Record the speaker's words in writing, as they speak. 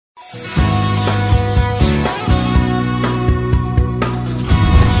ውድ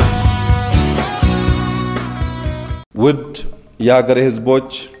የሀገሬ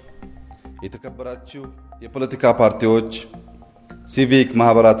ህዝቦች የተከበራችሁ የፖለቲካ ፓርቲዎች ሲቪክ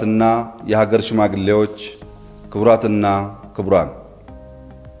ማህበራትና የሀገር ሽማግሌዎች ክቡራትና ክቡራን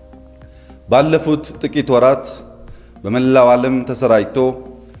ባለፉት ጥቂት ወራት በመላው ዓለም ተሰራጭቶ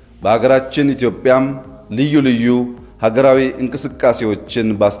በሀገራችን ኢትዮጵያም ልዩ ልዩ ሀገራዊ እንቅስቃሴዎችን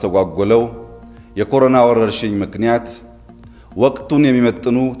ባስተጓጎለው የኮሮና ወረርሽኝ ምክንያት ወቅቱን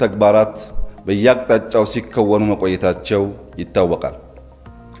የሚመጥኑ ተግባራት በየአቅጣጫው ሲከወኑ መቆየታቸው ይታወቃል።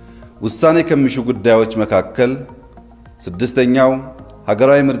 ውሳኔ ከሚሹ ጉዳዮች መካከል ስድስተኛው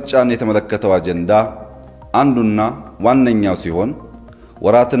ሀገራዊ ምርጫን የተመለከተው አጀንዳ አንዱና ዋነኛው ሲሆን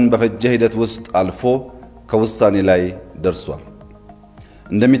ወራትን በፈጀ ሂደት ውስጥ አልፎ ከውሳኔ ላይ ደርሷል።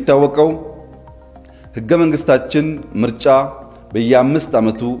 እንደሚታወቀው ህገ መንግስታችን ምርጫ በየ5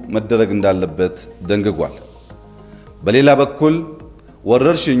 ዓመቱ መደረግ እንዳለበት ደንግጓል። በሌላ በኩል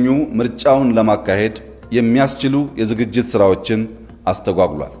ወረርሽኙ ምርጫውን ለማካሄድ የሚያስችሉ የዝግጅት ስራዎችን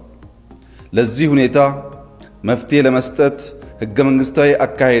አስተጓጉሏል። ለዚህ ሁኔታ መፍትሄ ለመስጠት ህገ መንግስታዊ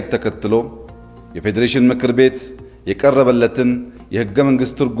አካሄድ ተከትሎ የፌዴሬሽን ምክር ቤት የቀረበለትን የህገ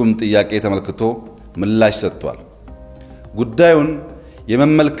መንግስት ትርጉም ጥያቄ ተመልክቶ ምላሽ ሰጥቷል። ጉዳዩን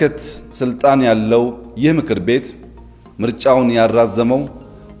የመመልከት ስልጣን ያለው ይህ ምክር ቤት ምርጫውን ያራዘመው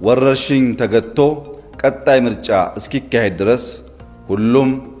ወረርሽኝ ተገቶ ቀጣይ ምርጫ እስኪካሄድ ድረስ ሁሉም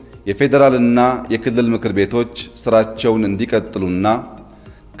የፌደራልና የክልል ምክር ቤቶች ስራቸውን እንዲቀጥሉና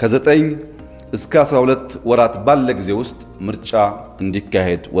ከ9 እስከ 12 ወራት ባለ ጊዜ ውስጥ ምርጫ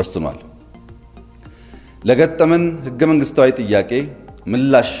እንዲካሄድ ወስኗል። ለገጠመን ህገ መንግስታዊ ጥያቄ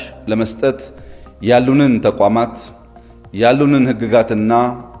ምላሽ ለመስጠት ያሉንን ተቋማት ያሉንን ህግጋትና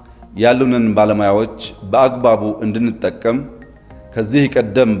ያሉንን ባለሙያዎች በአግባቡ እንድንጠቀም ከዚህ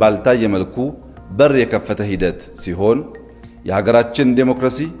ቀደም ባልታየ መልኩ በር የከፈተ ሂደት ሲሆን የሀገራችን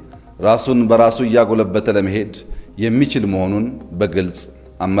ዲሞክራሲ ራሱን በራሱ ያጎለበተ ለመሄድ የሚችል መሆኑን በግልጽ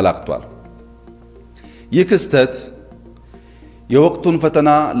አመላክቷል። ይህ ክስተት የወቅቱን ፈተና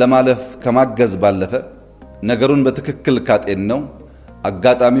ለማለፍ ከማገዝ ባለፈ ነገሩን በትክክል ካጤን ነው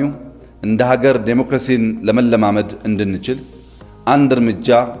አጋጣሚው እንደ ሀገር ዲሞክራሲን ለመለማመድ እንድንችል አንድ እርምጃ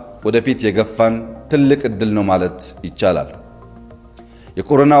ወደፊት የገፋን ትልቅ እድል ነው ማለት ይቻላል።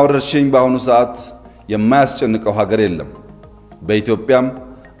 የኮሮና ወረርሽኝ በአሁኑ ሰዓት የማያስጨንቀው ሀገር የለም። በኢትዮጵያም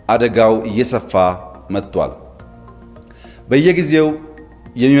አደጋው እየሰፋ መጥቷል። በየጊዜው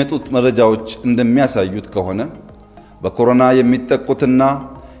የሚመጡት መረጃዎች እንደሚያሳዩት ከሆነ በኮሮና የሚጠቁትና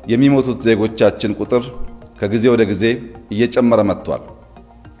የሚሞቱት ዜጎቻችን ቁጥር ከጊዜ ወደ ጊዜ እየጨመረ መጥቷል።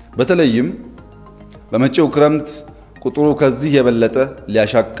 በተለይም በመጪው ክረምት ቁጥሩ ከዚህ የበለጠ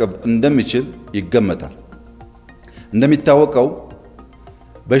ሊያሻቅብ እንደሚችል ይገመታል። እንደሚታወቀው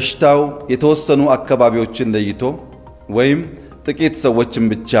በሽታው የተወሰኑ አካባቢዎችን ለይቶ ወይም ጥቂት ሰዎችን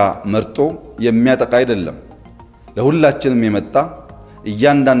ብቻ መርጦ የሚያጠቃ አይደለም። ለሁላችንም የመጣ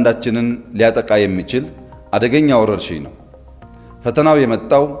እያንዳንዳችንን ሊያጠቃ የሚችል አደገኛ ወረርሽኝ ነው። ፈተናው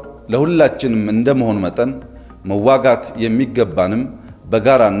የመጣው ለሁላችንም እንደመሆኑ መጠን መዋጋት የሚገባንም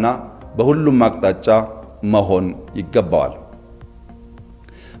በጋራና በሁሉም አቅጣጫ መሆን ይገባዋል።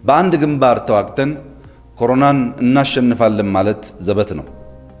 በአንድ ግንባር ተዋግተን ኮሮናን እናሸንፋለን ማለት ዘበት ነው።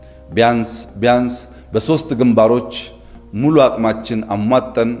 ቢያንስ በሶስት ግንባሮች ሙሉ አቅማችን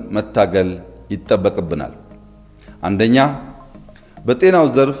አሟጠን መታገል ይጠበቅብናል። አንደኛ በጤናው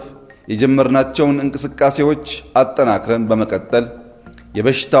ዘርፍ የጀመርናቸውን እንቅስቃሴዎች አጠናክረን በመቀጠል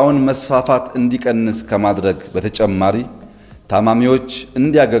የበሽታውን መስፋፋት እንዲቀንስ ከማድረግ በተጨማሪ ታማሚዎች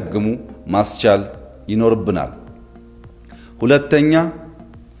እንዲያገግሙ ማስቻል ይኖርብናል። ሁለተኛ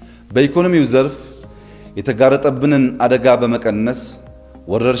በኢኮኖሚው ዘርፍ የተጋረጠብንን አደጋ በመቀነስ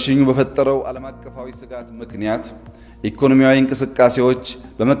ወረርሽኙ በፈጠረው ዓለም አቀፋዊ ስጋት ምክንያት ኢኮኖሚያዊ እንቅስቃሴዎች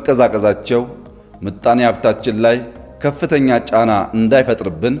በመቀዛቀዛቸው ምጣኔ ሀብታችን ላይ ከፍተኛ ጫና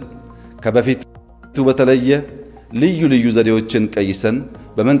እንዳይፈጥርብን ከበፊቱ በተለየ ልዩ ልዩ ዘዴዎችን ቀይሰን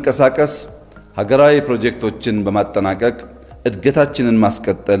በመንቀሳቀስ ሀገራዊ ፕሮጀክቶችን በማጠናቀቅ እድገታችንን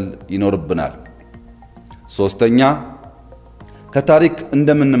ማስቀጠል ይኖርብናል። ሶስተኛ ከታሪክ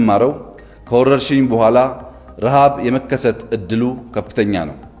እንደምንማረው ከወረርሽኝ በኋላ ረሃብ የመከሰት እድሉ ከፍተኛ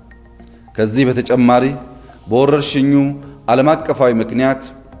ነው። ከዚህ በተጨማሪ በወረርሽኙ ዓለም አቀፋዊ ምክንያት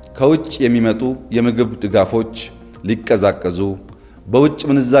ከውጭ የሚመጡ የምግብ ድጋፎች ሊቀዛቀዙ በውጭ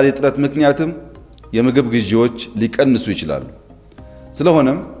ምንዛሬ እጥረት ምክንያትም የምግብ ግዢዎች ሊቀንሱ ይችላሉ።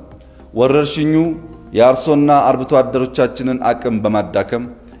 ስለሆነም ወረርሽኙ የአርሶና አርብቶ አደሮቻችንን አቅም በማዳከም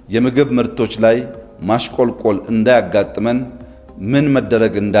የምግብ ምርቶች ላይ ማሽቆልቆል እንዳያጋጥመን ምን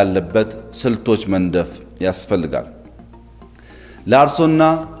መደረግ እንዳለበት ስልቶች መንደፍ ያስፈልጋል። ለአርሶና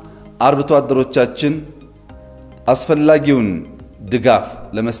አርብቶ አደሮቻችን አስፈላጊውን ድጋፍ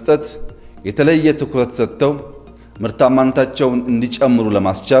ለመስጠት የተለየ ትኩረት ሰጥተው ምርታማነታቸውን እንዲጨምሩ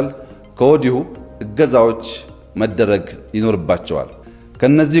ለማስቻል ከወዲሁ እገዛዎች መደረግ ይኖርባቸዋል።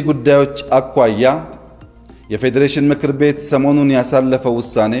 ከነዚህ ጉዳዮች አኳያ የፌዴሬሽን ምክር ቤት ሰሞኑን ያሳለፈው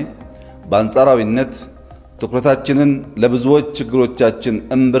ውሳኔ በአንጻራዊነት ትኩረታችንን ለብዙዎች ችግሮቻችን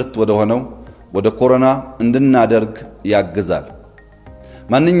እምብርት ወደ ሆነው ወደ ኮሮና እንድናደርግ ያግዛል።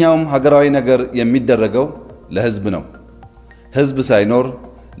 ማንኛውም ሀገራዊ ነገር የሚደረገው ለህዝብ ነው። ህዝብ ሳይኖር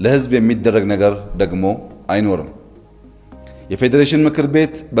ለህዝብ የሚደረግ ነገር ደግሞ አይኖርም። የፌዴሬሽን ምክር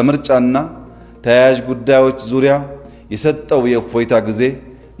ቤት በምርጫና ተያያዥ ጉዳዮች ዙሪያ የሰጠው የእፎይታ ጊዜ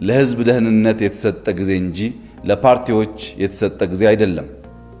ለህዝብ ደህንነት የተሰጠ ጊዜ እንጂ ለፓርቲዎች የተሰጠ ጊዜ አይደለም።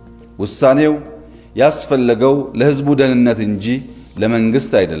 ውሳኔው ያስፈልገው ለህዝቡ ደህንነት እንጂ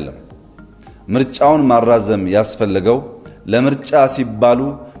ለመንግስት አይደለም። ምርጫውን ማራዘም ያስፈልገው ለምርጫ ሲባሉ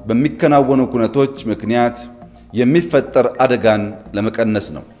በሚከናወኑ ኩነቶች ምክንያት የሚፈጠር አደጋን ለመቀነስ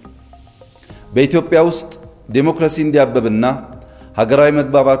ነው። በኢትዮጵያ ውስጥ ዴሞክራሲ እንዲያበብና ሀገራዊ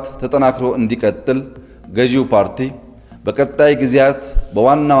መግባባት ተጠናክሮ እንዲቀጥል ገዢው ፓርቲ በቀጣይ ጊዜያት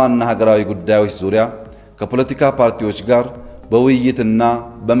በዋና ዋና ሀገራዊ ጉዳዮች ዙሪያ ከፖለቲካ ፓርቲዎች ጋር በውይይትና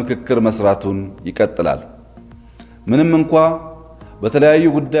በምክክር መስራቱን ይቀጥላል። ምንም እንኳ በተለያዩ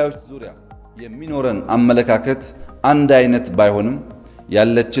ጉዳዮች ዙሪያ የሚኖረን አመለካከት አንድ አይነት ባይሆንም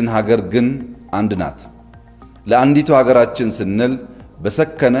ያለችን ሀገር ግን አንድ ናት። ለአንዲቱ ሀገራችን ስንል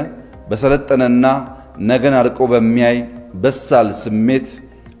በሰከነ በሰለጠነና ነገን አርቆ በሚያይ በሳል ስሜት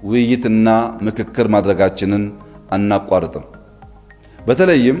ውይይትና ምክክር ማድረጋችንን አናቋርጥም።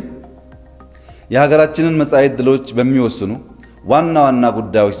 በተለይም የሀገራችንን መጻኢ ዕድሎች በሚወስኑ ዋና ዋና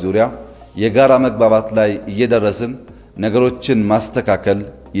ጉዳዮች ዙሪያ የጋራ መግባባት ላይ እየደረስን ነገሮችን ማስተካከል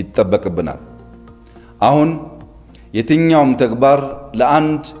ይጠበቅብናል። አሁን የትኛውም ተግባር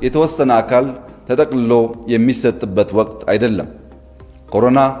ለአንድ የተወሰነ አካል ተጠቅልሎ የሚሰጥበት ወቅት አይደለም።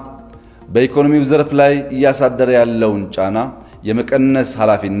 ኮሮና በኢኮኖሚው ዘርፍ ላይ እያሳደረ ያለውን ጫና የመቀነስ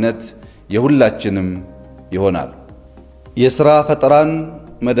ኃላፊነት የሁላችንም ይሆናል። የሥራ ፈጠራን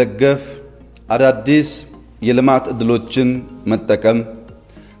መደገፍ፣ አዳዲስ የልማት ዕድሎችን መጠቀም፣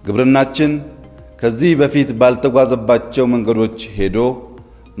 ግብርናችን ከዚህ በፊት ባልተጓዘባቸው መንገዶች ሄዶ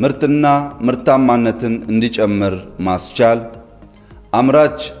ምርትና ምርታማነትን እንዲጨምር ማስቻል፣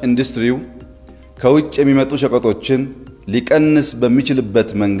 አምራች ኢንዱስትሪው ከውጭ የሚመጡ ሸቀጦችን ሊቀንስ በሚችልበት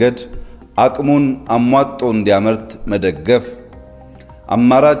መንገድ አቅሙን አሟጦ እንዲያመርት መደገፍ፣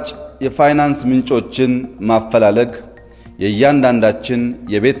 አማራጭ የፋይናንስ ምንጮችን ማፈላለግ የእያንዳንዳችን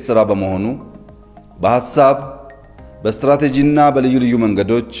የቤት ሥራ በመሆኑ በሐሳብ በስትራቴጂና በልዩ ልዩ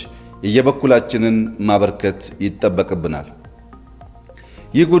መንገዶች የየበኩላችንን ማበርከት ይጠበቅብናል።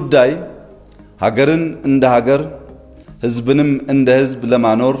 ይህ ጉዳይ ሀገርን እንደ ሀገር ህዝብንም እንደ ህዝብ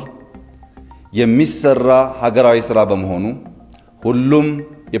ለማኖር የሚሰራ ሀገራዊ ሥራ በመሆኑ ሁሉም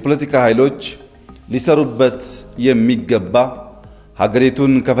የፖለቲካ ኃይሎች ሊሰሩበት የሚገባ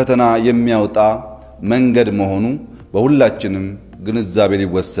ሀገሪቱን ከፈተና የሚያወጣ መንገድ መሆኑ በሁላችንም ግንዛቤ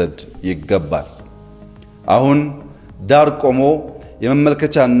ሊወሰድ ይገባል። አሁን ዳር ቆሞ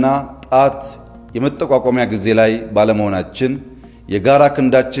የመመልከቻና ጣት የመጠቋቋሚያ ጊዜ ላይ ባለመሆናችን የጋራ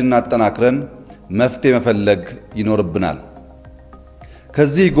ክንዳችንን አጠናክረን መፍትሄ መፈለግ ይኖርብናል።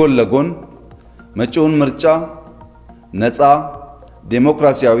 ከዚህ ጎን ለጎን መጪውን ምርጫ ነፃ፣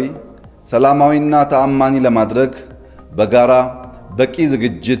 ዴሞክራሲያዊ፣ ሰላማዊና ተአማኒ ለማድረግ በጋራ በቂ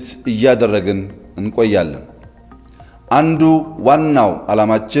ዝግጅት እያደረግን እንቆያለን። አንዱ ዋናው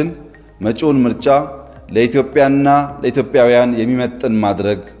ዓላማችን መጪውን ምርጫ ለኢትዮጵያና ለኢትዮጵያውያን የሚመጥን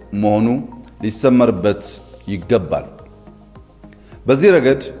ማድረግ መሆኑ ሊሰመርበት ይገባል። በዚህ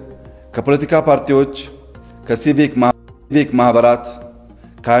ረገድ ከፖለቲካ ፓርቲዎች፣ ከሲቪክ ማህበራት፣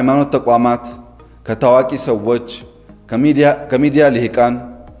 ከሃይማኖት ተቋማት፣ ከታዋቂ ሰዎች፣ ከሚዲያ ልሂቃን፣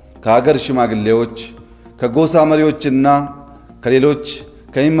 ከሀገር ሽማግሌዎች፣ ከጎሳ መሪዎችና ከሌሎች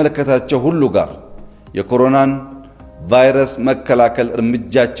ከሚመለከታቸው ሁሉ ጋር የኮሮናን ቫይረስ መከላከል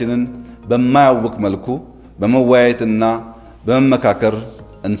እርምጃችንን በማያውቅ መልኩ በመወያየትና በመመካከር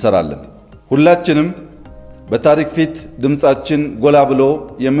እንሰራለን። ሁላችንም በታሪክ ፊት ድምጻችን ጎላ ብሎ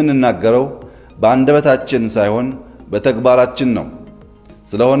የምንናገረው በአንደበታችን ሳይሆን በተግባራችን ነው።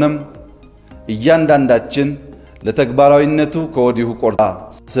 ስለሆነም እያንዳንዳችን ለተግባራዊነቱ ከወዲሁ ቆርጣ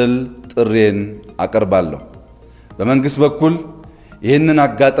ስል ጥሬን አቀርባለሁ። በመንግስት በኩል ይህንን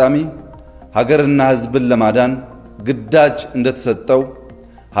አጋጣሚ ሀገርና ህዝብን ለማዳን ግዳጅ እንደተሰጠው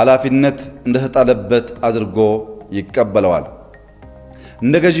ኃላፊነት እንደተጣለበት አድርጎ ይቀበለዋል።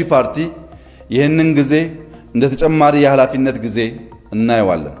 እንደ ገዢ ፓርቲ ይህንን ጊዜ እንደ ተጨማሪ የኃላፊነት ጊዜ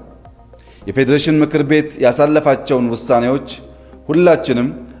እናየዋለን። የፌዴሬሽን ምክር ቤት ያሳለፋቸውን ውሳኔዎች ሁላችንም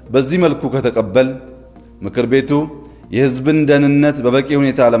በዚህ መልኩ ከተቀበል ምክር ቤቱ የህዝብን ደህንነት በበቂ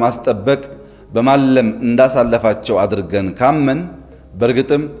ሁኔታ ለማስጠበቅ በማለም እንዳሳለፋቸው አድርገን ካመን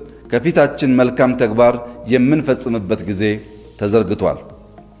በርግጥም ከፊታችን መልካም ተግባር የምንፈጽምበት ጊዜ ተዘርግቷል።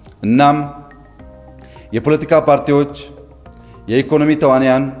 እናም የፖለቲካ ፓርቲዎች፣ የኢኮኖሚ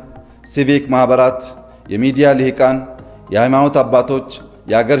ተዋንያን፣ ሲቪክ ማህበራት፣ የሚዲያ ልሂቃን፣ የሃይማኖት አባቶች፣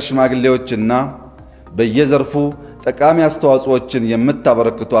 የአገር ሽማግሌዎችና በየዘርፉ ጠቃሚ አስተዋጽኦችን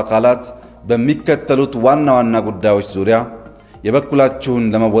የምታበረክቱ አካላት በሚከተሉት ዋና ዋና ጉዳዮች ዙሪያ የበኩላችሁን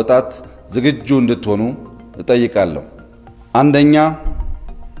ለመወጣት ዝግጁ እንድትሆኑ እጠይቃለሁ። አንደኛ፣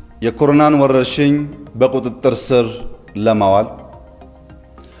 የኮሮናን ወረርሽኝ በቁጥጥር ስር ለማዋል።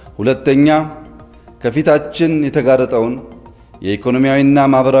 ሁለተኛ፣ ከፊታችን የተጋረጠውን የኢኮኖሚያዊና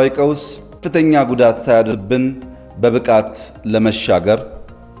ማህበራዊ ቀውስ ከፍተኛ ጉዳት ሳያደርስብን በብቃት ለመሻገር።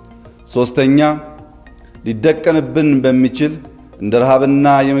 ሶስተኛ፣ ሊደቀንብን በሚችል እንደ ረሃብና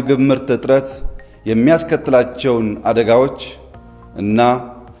የምግብ ምርት እጥረት የሚያስከትላቸውን አደጋዎች እና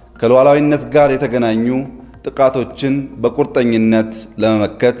ከሉዓላዊነት ጋር የተገናኙ ጥቃቶችን በቁርጠኝነት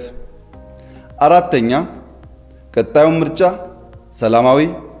ለመመከት። አራተኛ፣ ቀጣዩን ምርጫ ሰላማዊ፣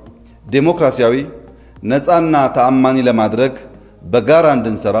 ዴሞክራሲያዊ፣ ነፃና ተአማኒ ለማድረግ በጋራ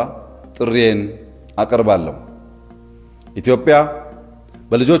እንድንሰራ ጥሪዬን አቀርባለሁ። ኢትዮጵያ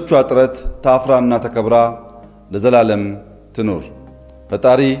በልጆቿ ጥረት ታፍራና ተከብራ ለዘላለም ትኑር።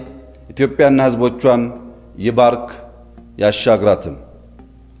 ፈጣሪ ኢትዮጵያና ህዝቦቿን ይባርክ ያሻግራትም።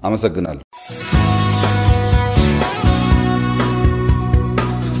 አመሰግናለሁ።